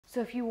So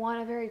if you want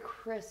a very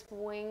crisp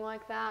wing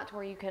like that, to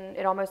where you can,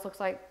 it almost looks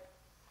like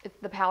it's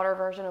the powder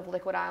version of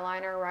liquid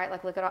eyeliner, right?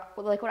 Like liquid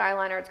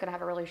eyeliner, it's gonna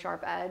have a really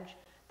sharp edge.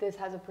 This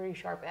has a pretty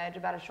sharp edge,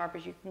 about as sharp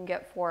as you can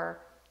get for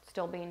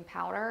still being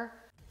powder.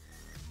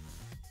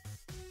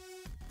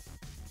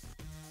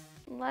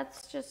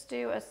 Let's just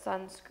do a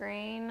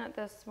sunscreen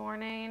this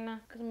morning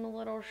because I'm a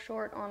little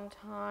short on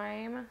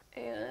time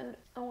and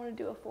I want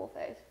to do a full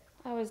face.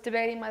 I was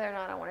debating whether or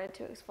not I wanted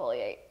to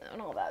exfoliate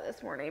and all that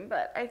this morning,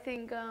 but I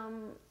think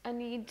I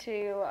need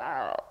to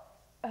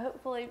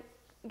hopefully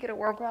get a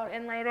workout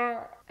in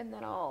later, and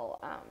then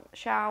I'll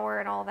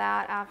shower and all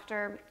that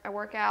after I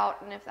work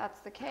out. And if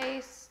that's the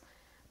case,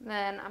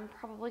 then I'm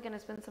probably going to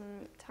spend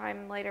some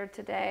time later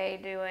today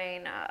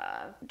doing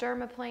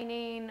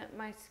dermaplaning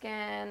my skin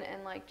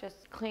and like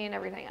just cleaning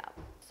everything up.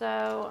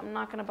 So I'm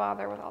not going to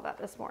bother with all that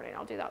this morning.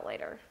 I'll do that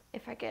later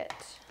if I get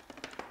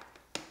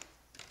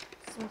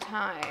some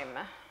time.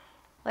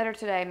 Later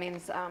today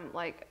means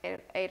like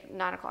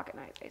 9 o'clock at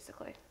night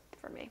basically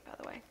for me, by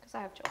the way, because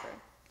I have children.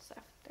 So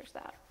there's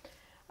that.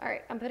 All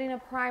right, I'm putting a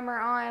primer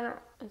on.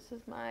 This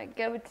is my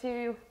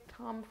go-to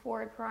Tom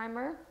Ford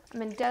primer.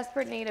 I'm in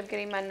desperate need of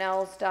getting my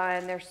nails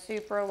done. They're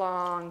super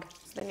long,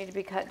 so they need to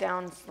be cut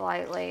down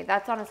slightly.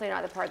 That's honestly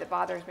not the part that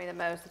bothers me the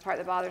most. The part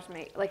that bothers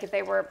me, like if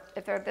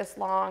they're this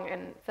long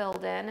and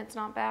filled in, it's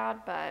not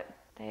bad, but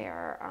they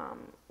are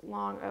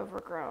long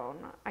overgrown.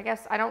 I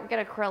guess I don't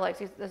get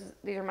acrylics.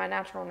 These are my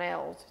natural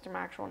nails. These are my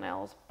actual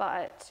nails,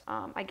 but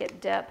I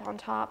get dip on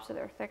top, so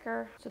they're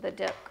thicker, so the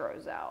dip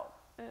grows out.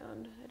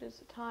 And it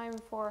is time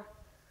for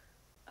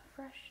a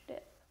fresh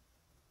dip.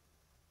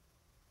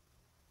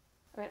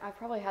 I mean, I've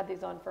probably had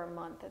these on for a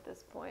month at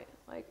this point.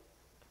 Like,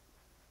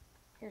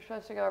 you're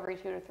supposed to go every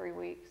 2 to 3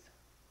 weeks.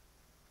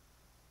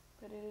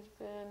 But it has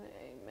been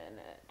a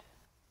minute.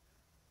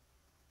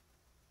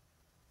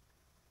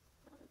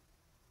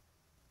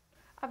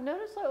 I've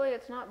noticed lately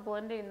it's not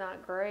blending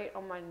that great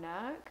on my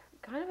neck.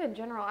 Kind of in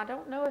general. I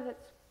don't know if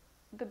it's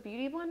the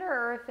Beauty Blender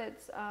or if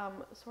it's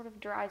sort of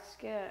dry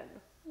skin.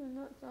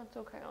 That's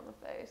okay on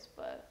the face,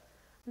 but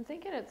I'm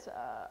thinking it's,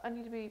 I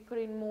need to be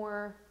putting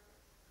more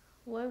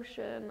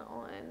lotion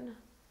on.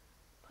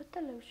 Put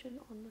the lotion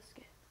on the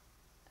skin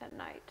at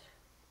night.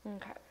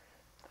 Okay,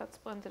 that's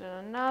blended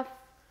in enough.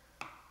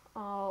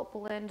 I'll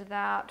blend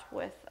that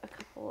with a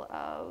couple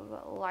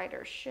of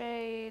lighter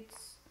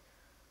shades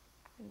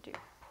and do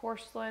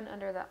porcelain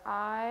under the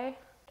eye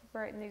to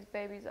brighten these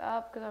babies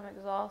up because I'm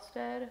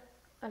exhausted.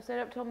 I stayed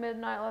up till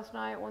midnight last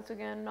night. Once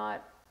again,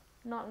 not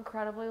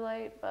incredibly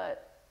late,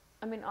 but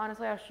I mean,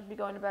 honestly, I should be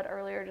going to bed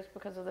earlier just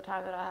because of the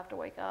time that I have to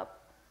wake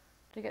up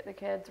to get the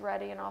kids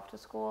ready and off to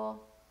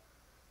school.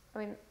 I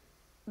mean,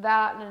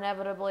 that and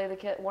inevitably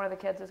one of the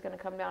kids is going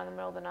to come down in the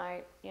middle of the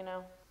night, you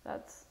know.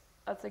 That's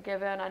a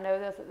given. I know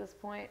this at this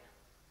point.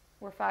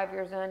 We're 5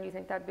 years in. You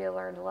think that'd be a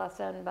learned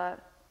lesson,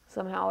 but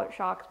somehow it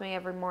shocks me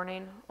every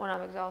morning when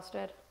I'm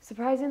exhausted.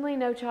 Surprisingly,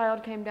 no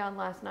child came down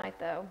last night,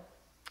 though.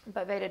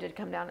 But Veda did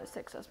come down at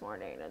 6 this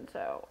morning, and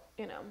so,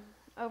 you know,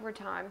 over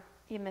time,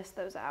 you miss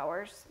those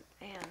hours,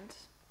 and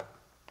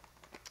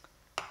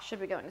should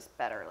be going to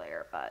bed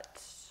earlier,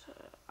 but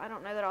I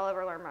don't know that I'll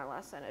ever learn my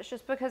lesson. It's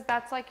just because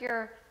that's like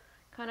your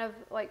kind of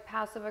like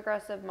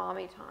passive-aggressive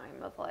mommy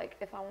time of like,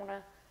 if I want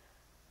to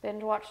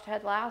binge watch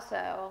Ted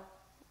Lasso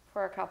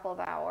for a couple of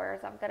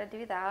hours, I've got to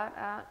do that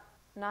at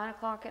 9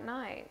 o'clock at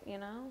night, you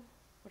know,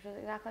 which is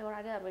exactly what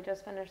I did. We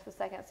just finished the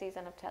 2nd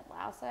season of Ted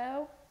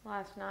Lasso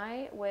last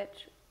night,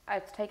 which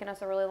it's taken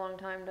us a really long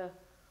time to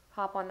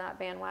hop on that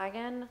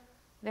bandwagon.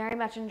 Very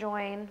much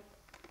enjoying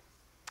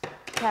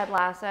Ted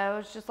Lasso.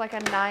 It's just like a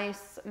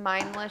nice,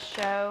 mindless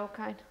show,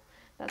 kind of.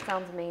 That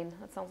sounds mean.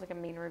 That sounds like a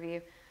mean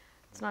review.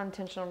 It's not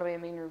intentional to be a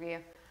mean review.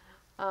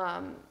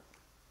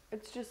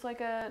 It's just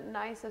like a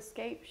nice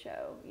escape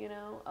show, you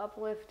know,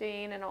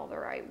 uplifting in all the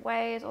right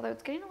ways. Although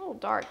it's getting a little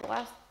dark. The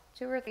last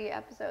 2 or 3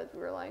 episodes,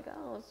 we were like,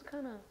 oh, it's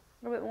kind of a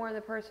little bit more of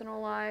the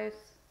personal lives,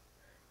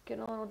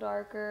 getting a little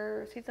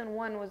darker. Season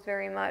 1 was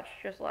very much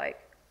just like,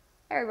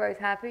 everybody's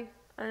happy.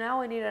 And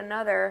now we need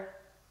another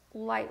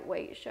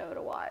lightweight show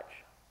to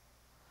watch.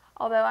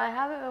 Although I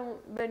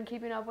haven't been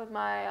keeping up with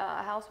my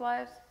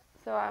housewives,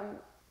 so I'm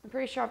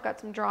pretty sure I've got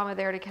some drama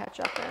there to catch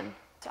up in.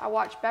 So I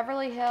watched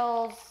Beverly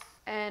Hills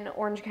and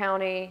Orange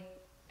County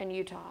and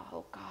Utah.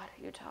 Oh God,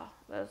 Utah,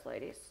 those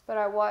ladies. But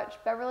I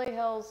watched Beverly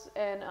Hills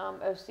and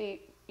OC.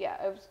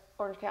 Yeah, it was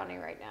Orange County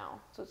right now,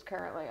 so it's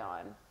currently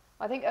on.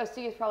 I think OC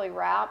is probably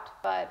wrapped,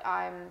 but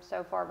I'm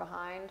so far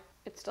behind.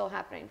 It's still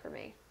happening for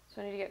me.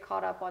 So I need to get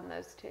caught up on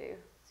those 2.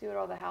 See what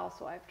all the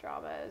housewife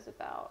drama is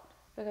about.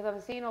 Because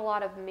I'm seeing a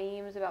lot of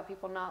memes about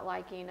people not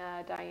liking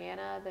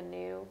Diana, the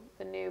new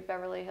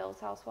Beverly Hills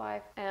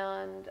housewife.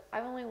 And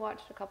I've only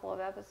watched a couple of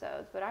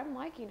episodes, but I'm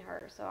liking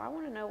her, so I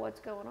want to know what's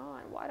going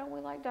on. Why don't we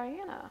like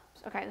Diana?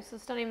 Okay, this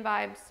is Stunning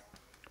Vibes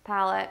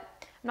palette.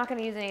 I'm not going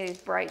to use any of these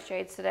bright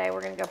shades today.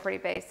 We're going to go pretty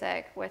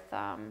basic with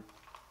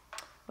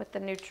the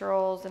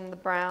neutrals and the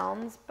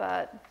browns,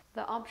 but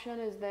the option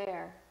is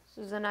there.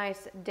 This is a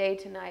nice day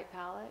to night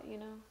palette, you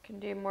know. Can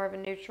do more of a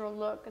neutral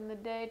look in the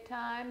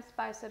daytime,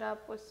 spice it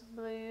up with some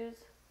blues.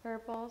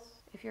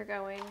 purples if you're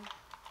going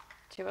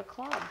to a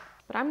club.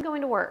 But I'm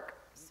going to work,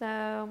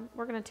 so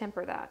we're gonna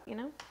temper that, you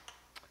know?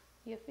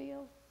 You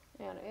feel?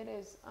 And it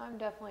is, I'm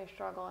definitely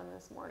struggling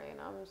this morning.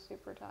 I'm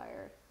super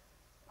tired.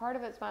 Part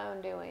of it's my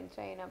own doing,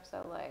 staying up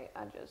so late.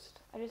 I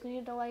just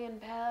needed to lay in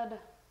bed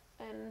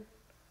and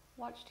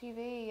watch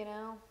TV, you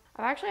know?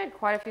 I've actually had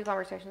quite a few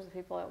conversations with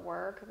people at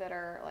work that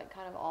are like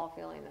kind of all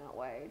feeling that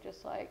way.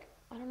 Just like,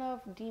 I don't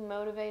know if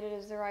demotivated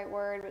is the right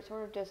word, but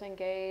sort of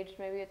disengaged.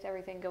 Maybe it's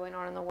everything going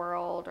on in the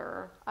world,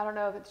 or I don't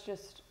know if it's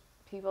just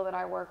people that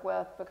I work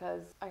with,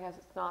 because I guess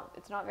it's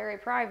not very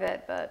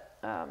private, but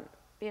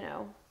you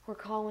know, we're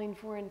calling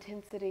for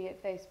intensity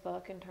at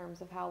Facebook in terms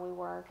of how we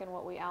work and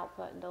what we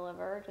output and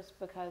deliver, just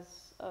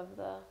because of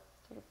the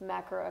sort of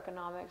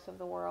macroeconomics of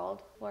the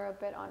world. We're a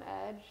bit on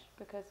edge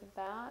because of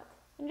that.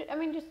 I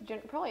mean, just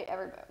probably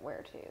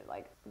everywhere too.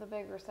 Like, the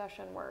big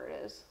recession word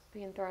is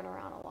being thrown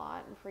around a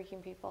lot and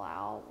freaking people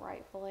out,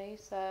 rightfully.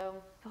 So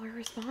people are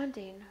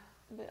responding.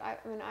 But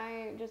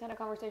I just had a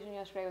conversation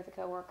yesterday with a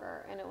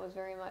coworker, and it was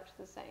very much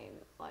the same.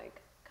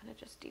 Like, kind of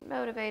just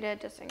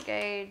demotivated,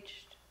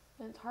 disengaged.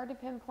 And it's hard to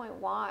pinpoint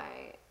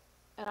why.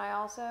 And I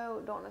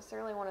also don't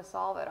necessarily want to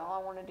solve it. All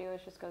I want to do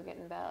is just go get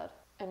in bed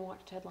and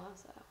watch Ted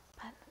Lasso.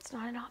 But it's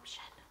not an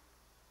option.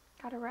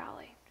 Gotta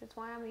rally. Which is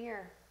why I'm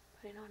here,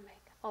 putting on makeup.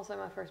 Also,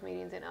 my first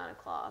meeting's at 9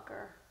 o'clock,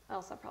 or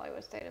else I probably would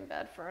have stayed in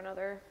bed for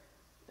another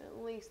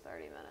at least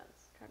 30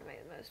 minutes. Try to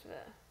make the most of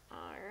it.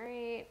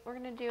 Alright, we're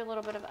going to do a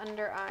little bit of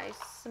under eye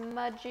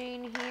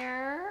smudging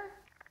here.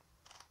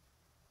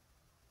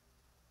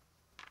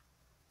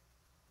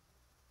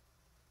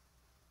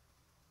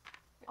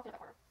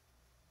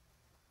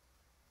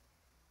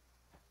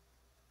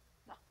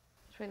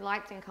 Between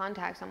lights and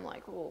contacts, I'm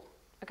like, ooh,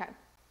 okay.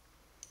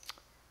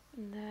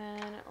 And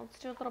then let's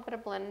do a little bit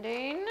of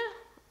blending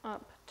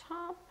up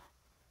top.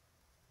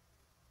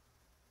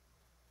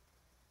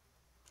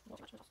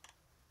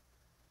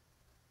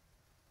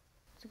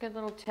 It's a good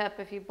little tip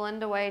if you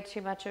blend away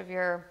too much of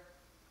your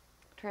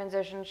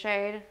transition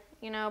shade,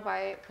 you know,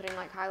 by putting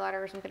like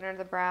highlighter or something under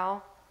the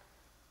brow.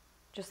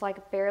 Just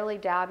like barely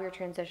dab your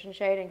transition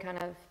shade and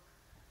kind of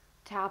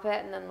tap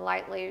it and then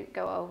lightly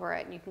go over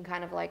it, and you can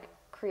kind of like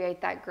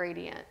create that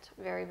gradient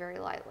very, very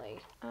lightly.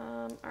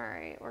 All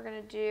right, we're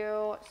gonna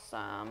do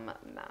some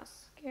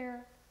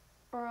mascara.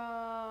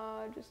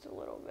 Just a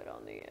little bit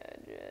on the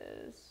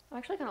edges. I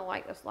actually kind of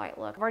like this light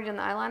look. I've already done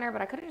the eyeliner,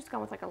 but I could have just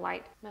gone with like a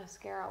light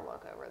mascara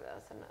look over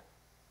this, and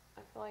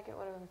I feel like it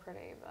would have been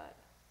pretty, but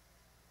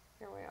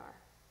here we are.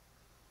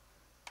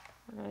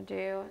 We're gonna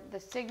do the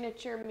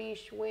signature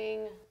Meesh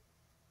wing.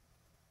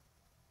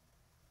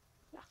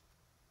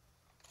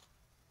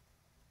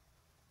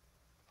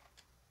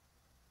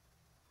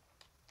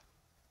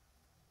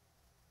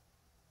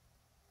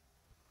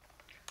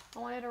 I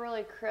wanted a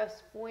really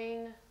crisp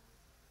wing,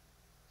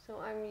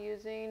 so I'm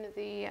using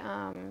the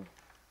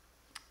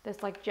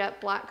this like jet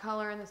black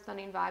color in the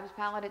Stunning Vibes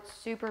palette. It's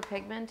super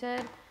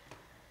pigmented,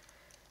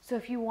 so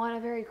if you want a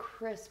very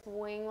crisp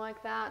wing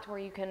like that, where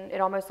you can, it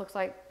almost looks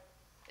like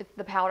it's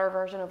the powder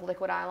version of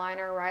liquid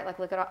eyeliner, right? Like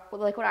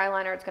liquid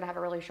eyeliner, it's gonna have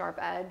a really sharp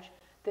edge.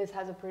 This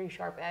has a pretty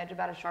sharp edge,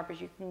 about as sharp as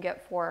you can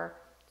get for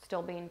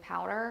still being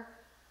powder.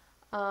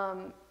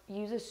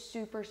 Use a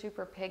super,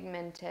 super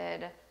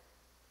pigmented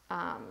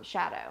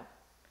shadow.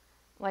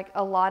 Like,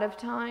 a lot of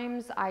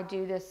times I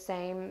do this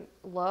same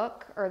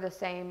look or the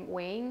same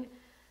wing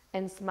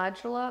and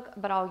smudge look,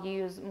 but I'll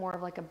use more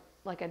of like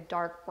a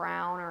dark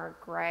brown or a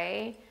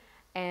gray,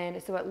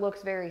 and so it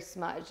looks very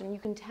smudged, and you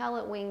can tell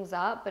it wings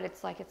up, but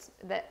it's like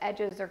the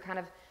edges are kind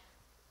of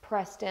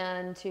pressed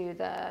into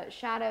the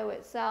shadow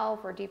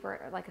itself, or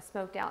deeper, like a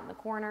smoked out in the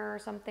corner or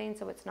something,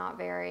 so it's not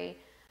very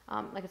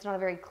like, it's not a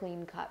very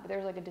clean cut, but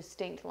there's like a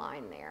distinct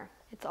line there.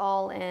 It's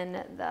all in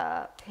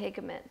the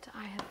pigment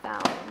I have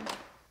found.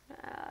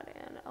 Add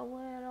in a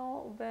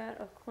little bit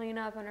of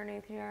cleanup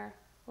underneath here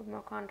with my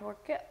contour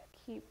kit.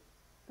 Keep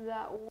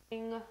that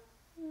wing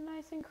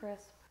nice and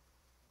crisp.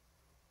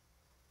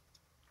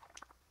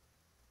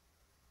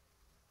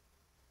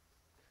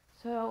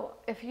 So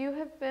if you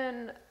have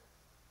been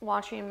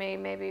watching me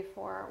maybe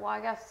for, well,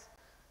 I guess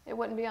it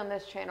wouldn't be on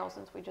this channel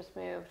since we just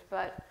moved,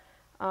 but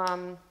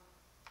I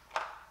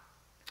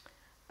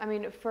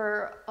mean,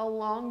 for a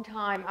long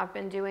time, I've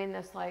been doing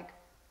this like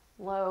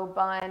low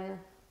bun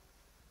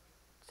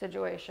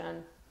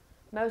situation,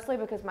 mostly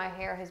because my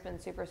hair has been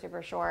super,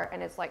 super short,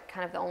 and it's like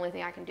kind of the only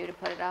thing I can do to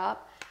put it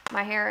up.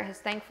 My hair has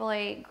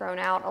thankfully grown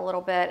out a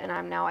little bit, and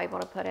I'm now able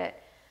to put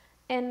it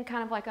in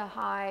kind of like a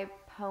high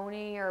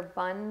pony or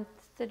bun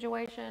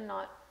situation,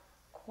 not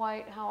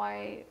quite how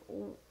I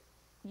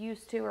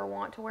used to or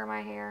want to wear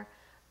my hair,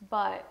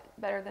 but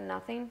better than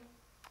nothing.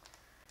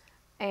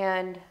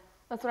 And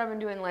that's what I've been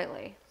doing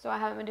lately. So I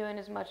haven't been doing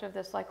as much of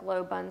this like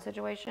low bun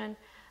situation,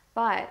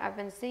 but I've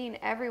been seeing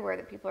everywhere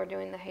that people are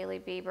doing the Hailey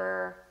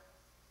Bieber,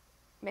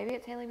 maybe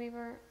it's Hailey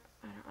Bieber,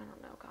 I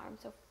don't know, God, I'm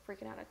so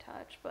freaking out of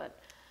touch, but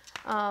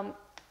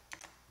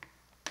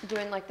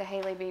doing like the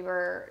Hailey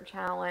Bieber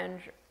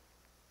challenge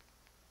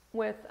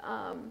with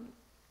her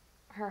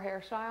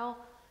hairstyle,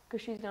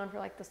 because she's known for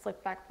like the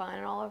slick back bun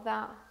and all of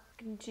that.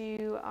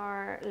 Do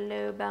our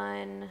low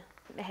bun,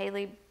 the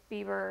Hailey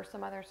Bieber or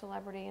some other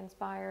celebrity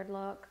inspired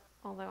look.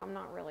 Although I'm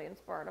not really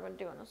inspired. I've been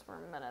doing this for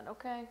a minute,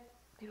 okay?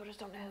 People just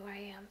don't know who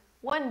I am.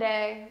 One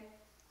day,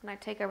 when I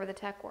take over the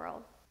tech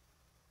world.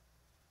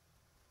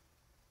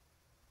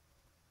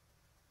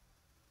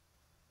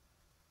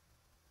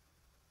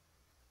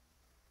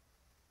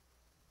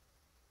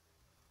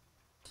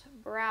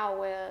 Brow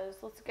Wiz,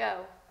 let's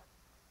go.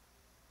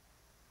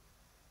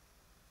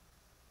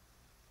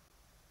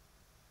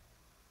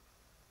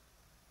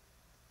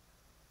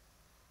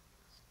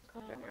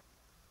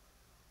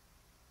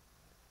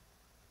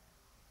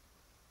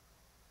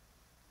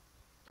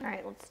 All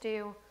right, let's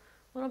do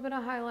a little bit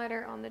of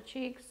highlighter on the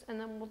cheeks, and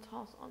then we'll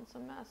toss on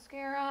some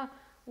mascara,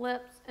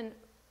 lips, and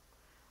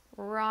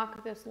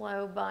rock this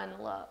low bun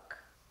look.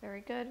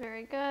 Very good,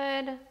 very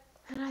good.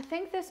 And I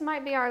think this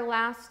might be our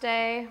last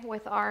day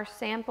with our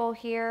sample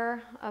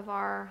here of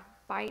our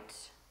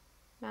Bite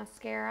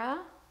mascara.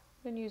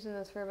 I've been using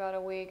this for about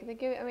a week.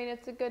 I mean,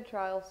 it's a good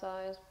trial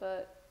size,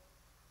 but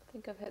I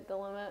think I've hit the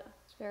limit.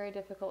 It's very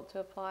difficult to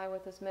apply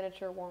with this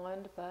miniature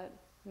wand, but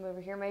I'm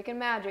over here making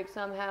magic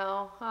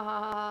somehow. Ha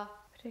ha ha.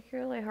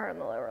 Particularly hard on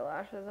the lower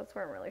lashes. That's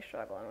where I'm really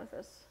struggling with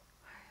this.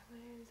 All right, I'm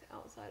gonna use the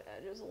outside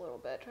edges a little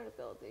bit. Try to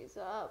build these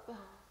up.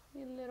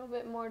 Need a little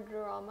bit more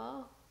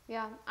drama.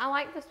 Yeah, I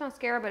like this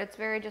mascara, but it's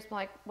very just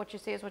like what you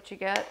see is what you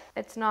get.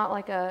 It's not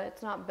like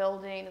it's not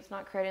building. It's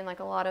not creating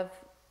like a lot of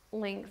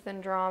length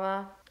and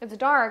drama. It's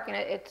dark and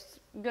it's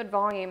good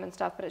volume and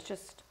stuff, but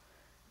it's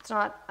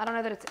not, I don't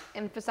know that it's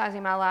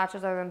emphasizing my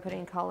lashes other than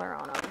putting color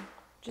on them.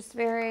 Just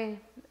very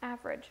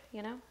average,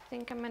 you know? I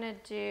think I'm gonna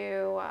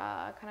do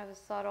kind of a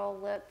subtle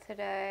lip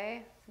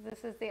today. So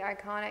this is the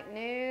Iconic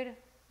Nude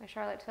by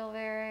Charlotte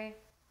Tilbury.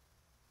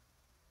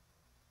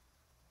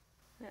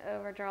 I'm gonna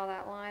overdraw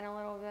that line a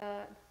little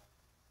bit.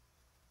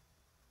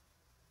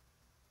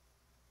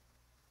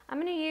 I'm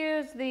gonna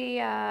use the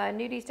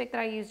nudie stick that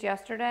I used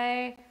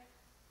yesterday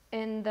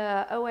in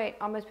the, oh wait,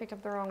 almost picked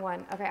up the wrong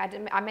one. Okay,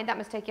 I made that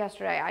mistake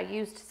yesterday. I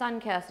used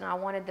Sunkissed and I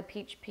wanted the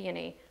Peach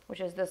Peony,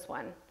 which is this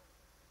one.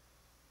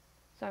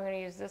 So I'm gonna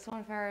use this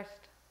one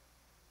first.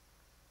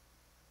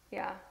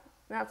 Yeah,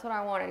 that's what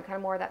I wanted, kind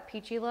of more of that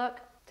peachy look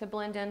to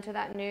blend into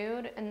that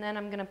nude. And then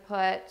I'm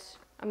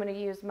gonna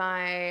use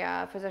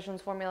my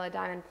Physicians Formula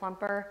Diamond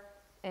Plumper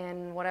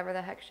in whatever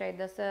the heck shade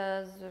this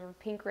is,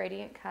 Pink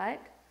Radiant Cut,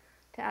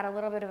 to add a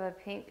little bit of a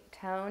pink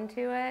tone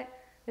to it.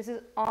 This is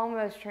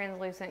almost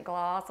translucent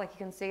gloss. Like you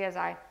can see as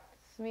I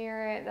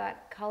smear it,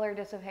 that color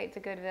dissipates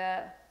a good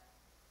bit.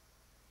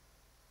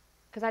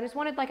 Because I just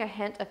wanted like a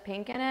hint of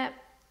pink in it,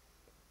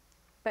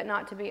 but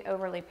not to be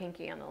overly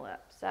pinky on the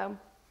lip. So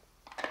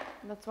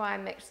that's why I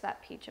mixed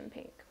that peach and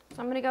pink.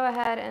 So I'm gonna go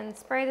ahead and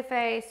spray the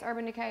face,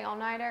 Urban Decay All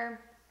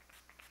Nighter.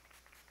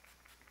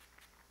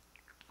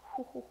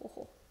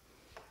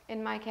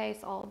 In my case,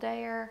 all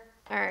dayer.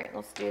 All right,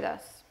 let's do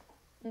this.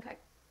 Okay,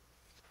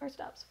 first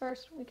steps.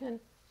 First, we can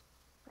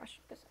brush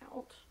this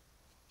out.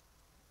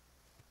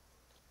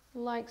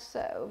 Like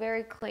so,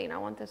 very clean. I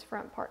want this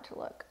front part to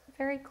look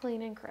very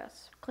clean and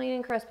crisp. Clean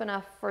and crisp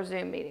enough for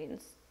Zoom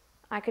meetings.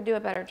 I could do a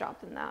better job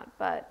than that,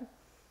 but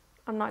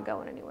I'm not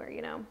going anywhere,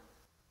 you know.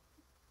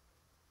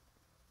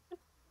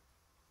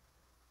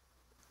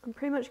 I'm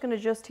pretty much gonna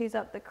just tease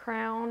up the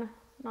crown.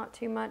 Not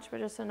too much, but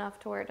just enough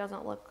to where it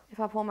doesn't look, if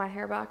I pull my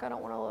hair back, I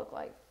don't wanna look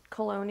like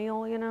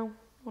colonial, you know.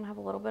 I wanna have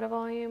a little bit of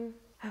volume.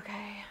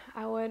 Okay,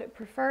 I would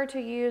prefer to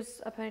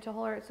use a ponytail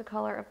holder. It's the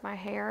color of my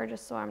hair,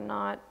 just so I'm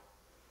not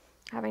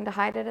having to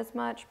hide it as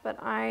much,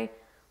 but I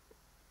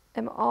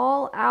am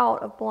all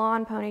out of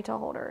blonde ponytail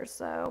holders,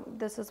 so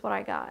this is what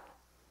I got.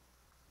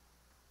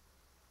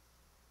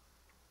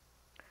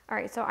 All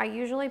right, so I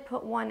usually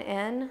put one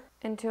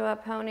into a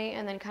pony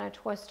and then kind of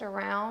twist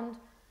around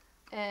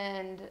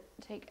and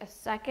take a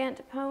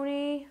second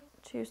pony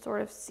to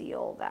sort of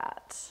seal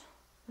that.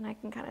 And I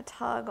can kind of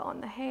tug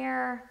on the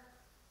hair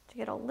to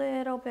get a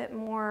little bit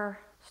more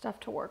stuff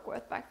to work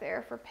with back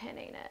there for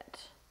pinning it.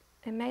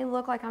 It may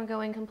look like I'm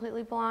going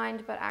completely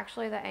blind, but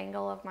actually the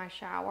angle of my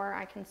shower,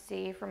 I can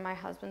see from my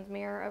husband's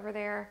mirror over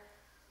there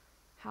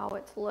how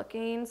it's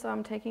looking. So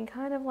I'm taking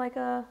kind of like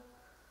an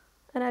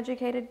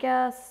educated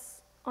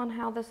guess on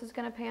how this is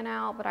gonna pan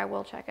out, but I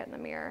will check it in the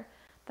mirror.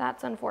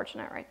 That's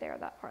unfortunate right there,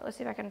 that part. Let's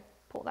see if I can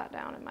pull that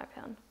down in my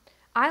pen.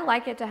 I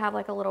like it to have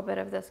like a little bit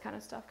of this kind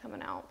of stuff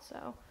coming out,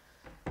 so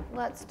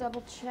let's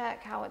double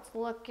check how it's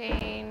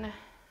looking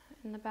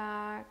in the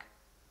back.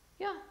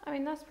 Yeah, I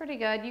mean, that's pretty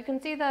good. You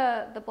can see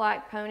the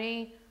black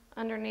pony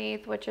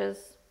underneath, which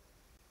is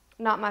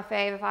not my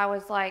fave. If I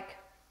was like,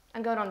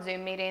 I'm going on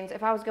Zoom meetings,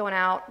 if I was going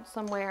out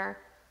somewhere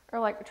or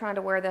like trying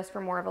to wear this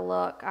for more of a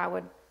look, I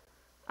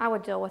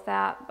would deal with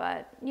that,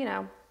 but you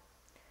know,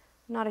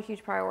 not a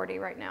huge priority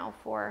right now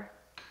for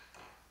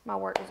my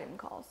work Zoom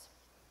calls.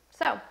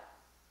 So,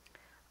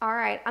 all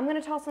right, I'm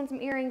gonna toss in some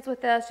earrings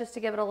with this just to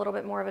give it a little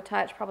bit more of a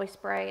touch, probably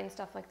spray and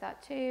stuff like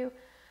that too.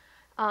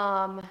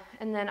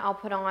 And then I'll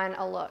put on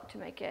a look to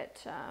make it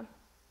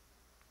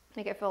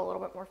feel a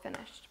little bit more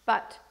finished.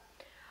 But,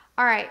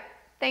 all right,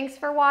 Thanks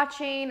for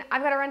watching.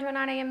 I've got to run to a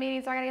 9 a.m.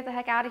 meeting, so I got to get the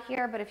heck out of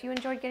here. But if you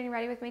enjoyed getting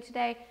ready with me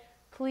today,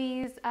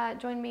 please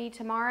join me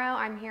tomorrow.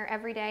 I'm here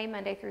every day,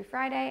 Monday through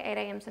Friday, 8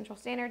 a.m. Central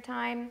Standard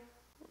Time,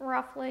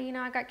 roughly. You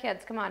know, I got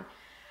kids, come on.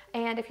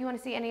 And if you want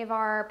to see any of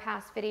our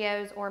past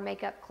videos or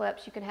makeup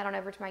clips, you can head on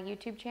over to my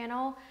YouTube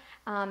channel,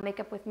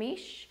 Makeup with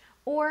Meesh,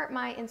 or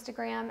my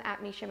Instagram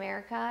at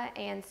MeeshAmerica,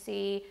 and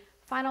see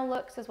final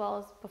looks as well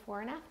as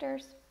before and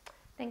afters.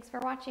 Thanks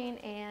for watching,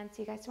 and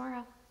see you guys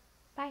tomorrow.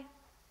 Bye.